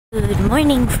Good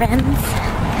morning, friends.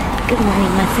 Good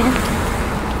morning, my friend.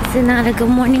 Is it not a good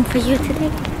morning for you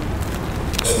today?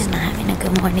 She's not having a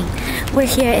good morning. We're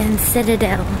here in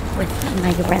Citadel with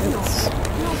my friends.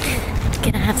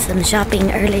 Gonna have some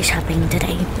shopping, early shopping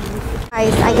today.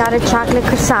 Guys, I got a chocolate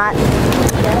croissant.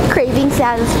 Craving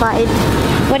satisfied.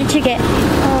 What did you get? A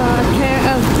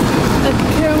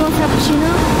caramel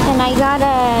cappuccino. And I got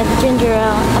a ginger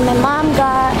ale. And my mom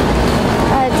got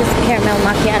just caramel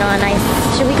macchiato on ice.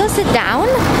 Should we go sit down?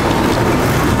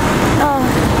 Oh,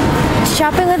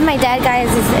 shopping with my dad, guys,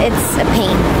 it's a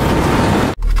pain.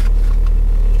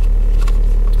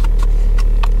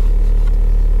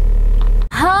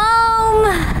 Home!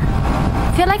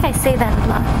 I feel like I say that a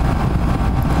lot.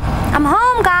 I'm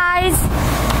home, guys!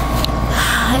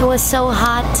 It was so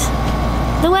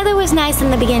hot. The weather was nice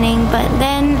in the beginning, but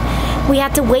then we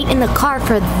had to wait in the car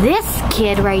for this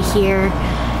kid right here.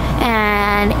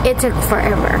 And it took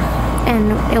forever,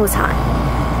 and it was hot,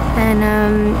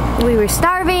 and we were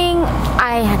starving.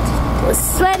 I was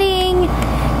sweating,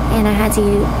 and I had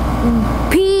to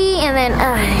pee, and then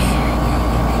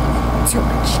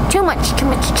too much.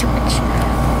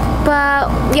 But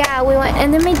yeah, we went,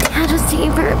 and then my dad was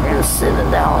taking forever to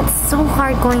Citadel. It's so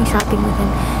hard going shopping with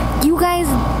him. You guys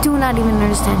do not even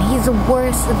understand. He's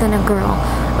worse than a girl,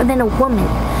 or than a woman.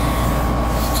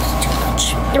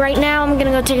 Right now, I'm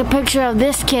gonna go take a picture of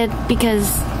this kid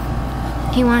because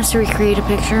he wants to recreate a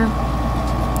picture.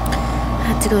 I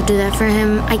had to go do that for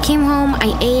him. I came home,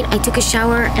 I ate, I took a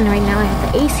shower, and right now I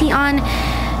have the AC on.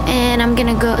 And I'm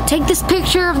gonna go take this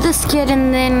picture of this kid,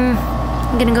 and then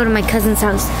I'm gonna go to my cousin's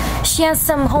house. She has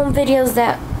some home videos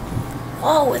that,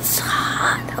 oh, it's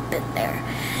hot up in there.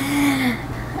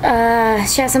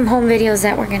 She has some home videos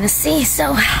that we're gonna see,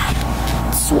 so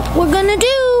that's what we're gonna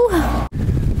do.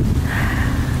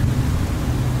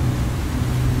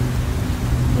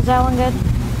 Is that one good?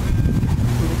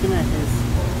 I'm looking at this.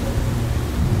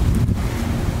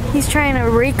 He's trying to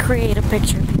recreate a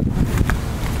picture.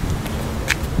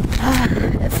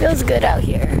 It feels good out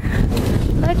here.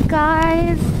 Look,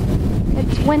 guys.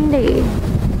 It's windy.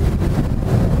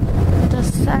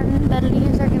 The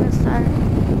leaves are gonna start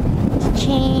to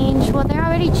change. Well, they're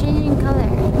already changing color.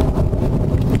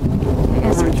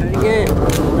 I'm trying to get it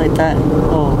like that.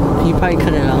 Oh, you probably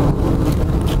cut it out.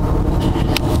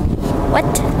 What?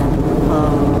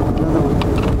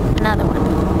 Another one.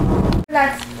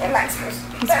 Another one. Relax first.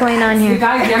 What's going on here? You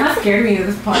guys, Gemma scared me at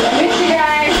this point. I missed you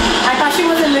guys. I thought she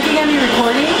wasn't looking at me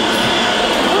recording.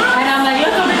 And I'm like,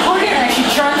 look, I'm recording. And she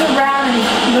turns around and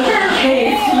look at her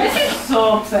face. She's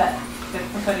so upset.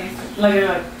 Look at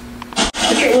her.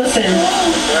 Okay, listen.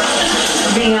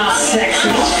 Being all sexy.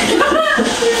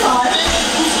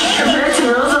 Compared to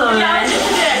Rosa, man,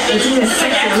 it's even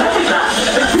sexier. Look at that.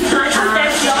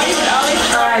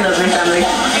 I love my family. I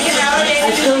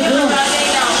feel good. Look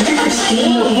at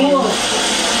Christine.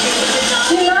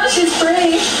 She knows she's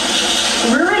pretty.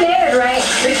 We're related, right?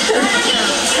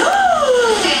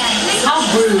 How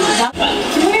rude.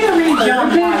 She made her really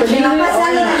jump out. She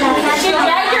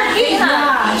dragged her feet.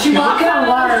 Yeah, she walked on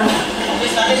water. It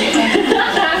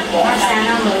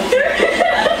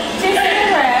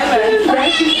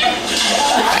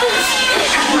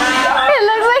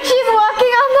looks like she's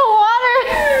walking on the water.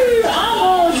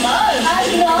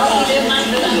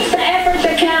 The effort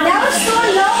that counts. That was so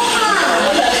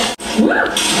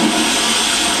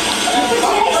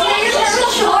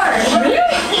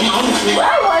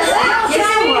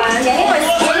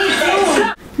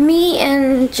low, Me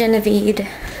and Genevieve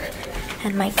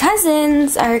and my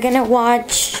cousins are gonna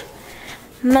watch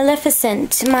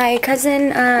Maleficent. My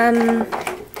cousin,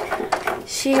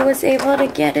 she was able to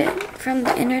get it from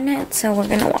the internet, so we're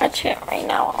gonna watch it right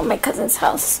now at my cousin's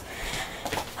house.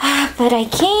 But I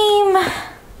came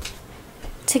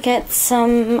to get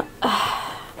some,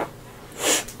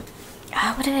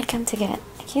 what did I come to get?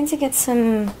 I came to get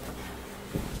some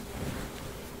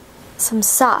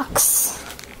socks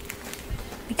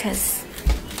because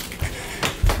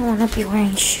I want to be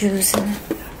wearing shoes, and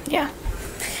yeah,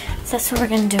 so that's what we're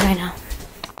gonna do right now.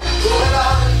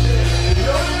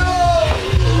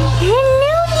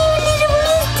 Hello,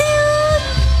 little dude.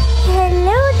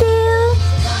 Hello, dude.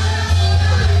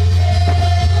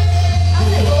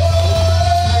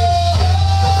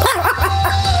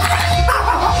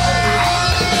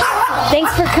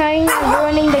 Thanks for crying and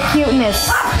ruining the cuteness.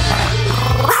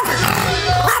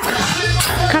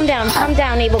 Calm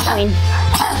down, Able Queen.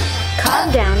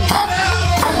 Calm down.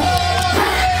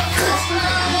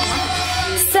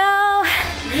 So,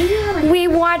 we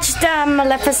watched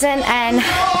Maleficent, and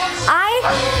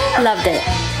I loved it.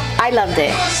 I loved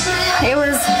it. It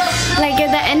was like,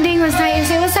 the ending was nice.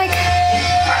 It was like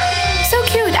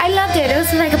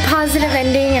positive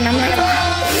ending, and I'm like,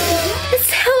 oh, it's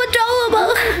so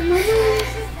adorable.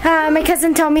 My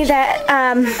cousin told me that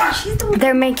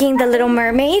they're making The Little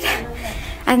Mermaid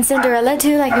and Cinderella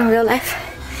too, like in real life.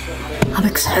 I'm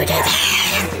excited.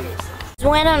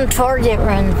 Went on Target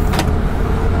run.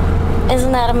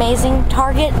 Isn't that amazing?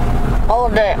 Target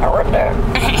all day, all day.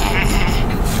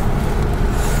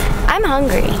 I'm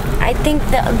hungry. I think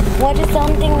what is the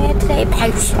only thing we had today?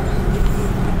 Pizza.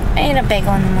 I ate a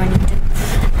bagel in the morning too.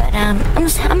 But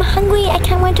I'm hungry. I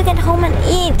can't wait to get home and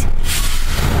eat.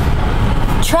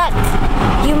 Truck,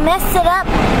 you messed it up.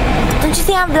 Don't you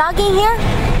see I'm vlogging here?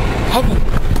 Heavy.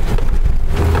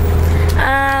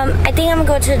 I think I'm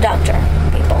gonna go to the doctor,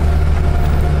 people,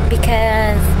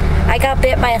 because I got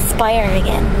bit by a spider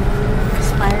again.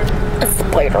 A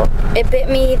spider. It bit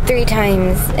me 3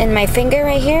 times in my finger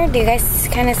right here. Do you guys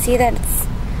kind of see that it's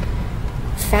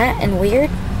fat and weird?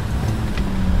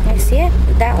 You see it?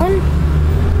 That one?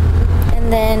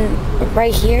 And then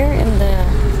right here in the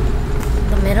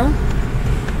middle.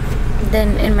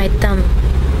 Then in my thumb.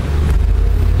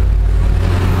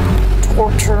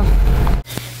 Torture.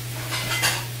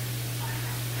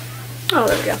 Oh,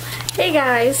 there we go. Hey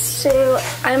guys, so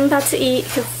I'm about to eat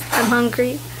because I'm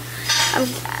hungry.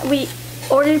 We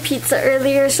ordered pizza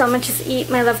earlier, so I'm gonna just eat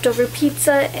my leftover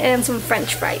pizza and some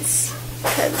french fries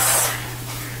because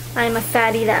I'm a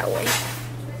fatty that way.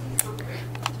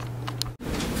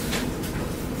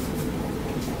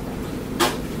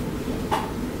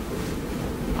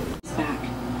 It's back.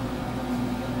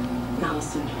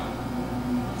 Allison.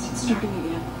 It's starting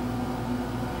again.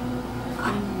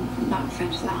 I'm not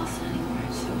friends with Allison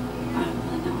anymore, so I don't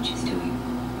really know what she's doing.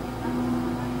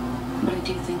 But I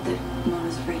do think that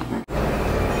Mona's afraid of her.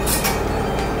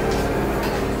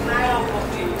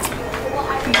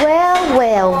 Well,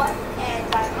 well.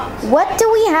 What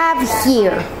do we have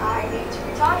here?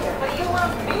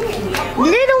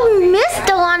 Little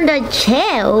mister on the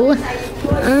chair.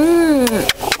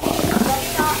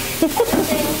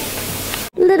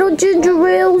 Little ginger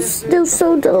ales, they're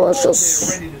so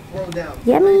delicious.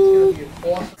 Yummy.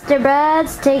 Mr.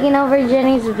 Bud's taking over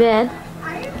Jenny's bed.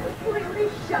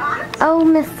 Oh,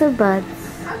 Mr. Buds.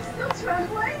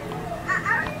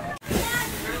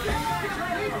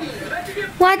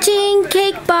 Watching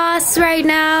Cake Boss right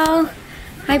now.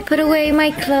 I put away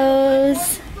my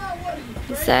clothes.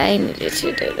 So I needed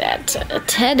to do that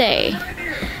today.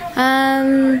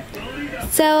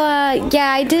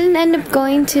 Yeah, I didn't end up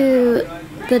going to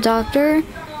the doctor.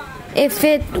 If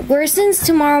it worsens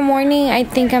tomorrow morning, I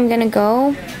think I'm gonna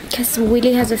go because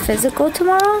Willie has a physical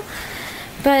tomorrow.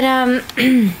 But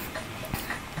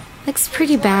looks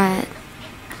pretty bad.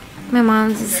 My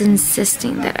mom's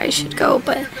insisting that I should go,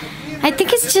 but I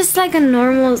think it's just like a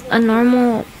normal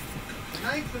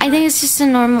I think it's just a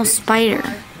normal spider.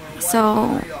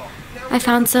 So I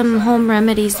found some home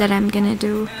remedies that I'm gonna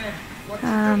do.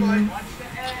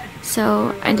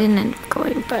 So I didn't end up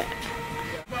going, but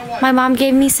my mom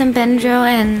gave me some Benadryl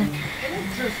and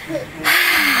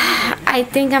I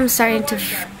think I'm starting to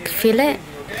feel it.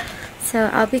 So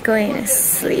I'll be going to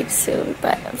sleep soon,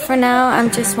 but for now I'm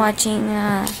just watching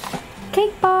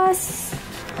Cake Boss.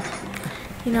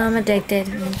 You know I'm addicted,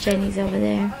 and Jenny's over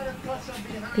there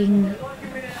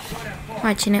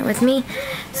watching it with me.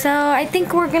 So I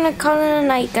think we're gonna call it a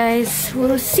night, guys.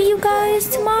 We'll see you guys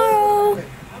tomorrow.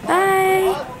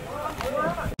 Bye.